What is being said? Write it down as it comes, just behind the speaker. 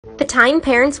The time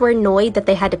parents were annoyed that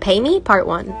they had to pay me, part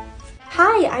 1.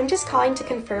 Hi, I'm just calling to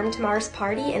confirm tomorrow's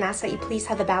party and ask that you please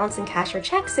have the balance in cash or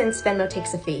check since Venmo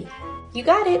takes a fee. You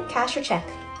got it, cash or check.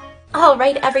 All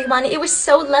right, everyone, it was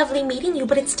so lovely meeting you,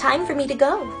 but it's time for me to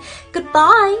go.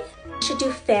 Goodbye. We should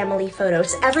do family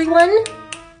photos. Everyone,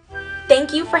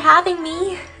 Thank you for having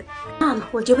me. Mom,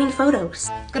 we're doing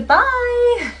photos.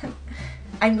 Goodbye.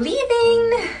 I'm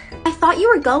leaving. I thought you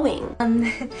were going.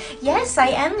 Yes, I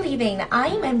am leaving. I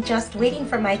am just waiting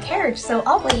for my carriage, so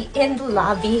I'll wait in the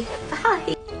lobby.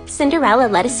 Bye. Cinderella,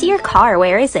 let us see your car.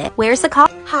 Where is it? Where's the car?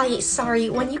 Hi, sorry.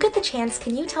 When you get the chance,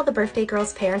 can you tell the birthday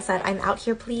girl's parents that I'm out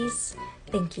here, please?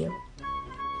 Thank you.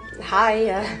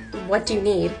 Hi, what do you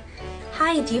need?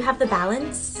 Hi, do you have the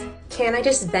balance? Can I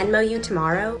just Venmo you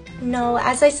tomorrow? No,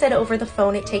 as I said over the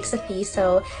phone, it takes a fee,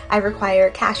 so I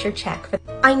require cash or check.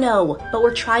 I know, but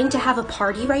we're trying to have a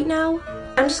party right now.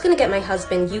 I'm just gonna get my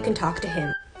husband. You can talk to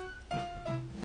him.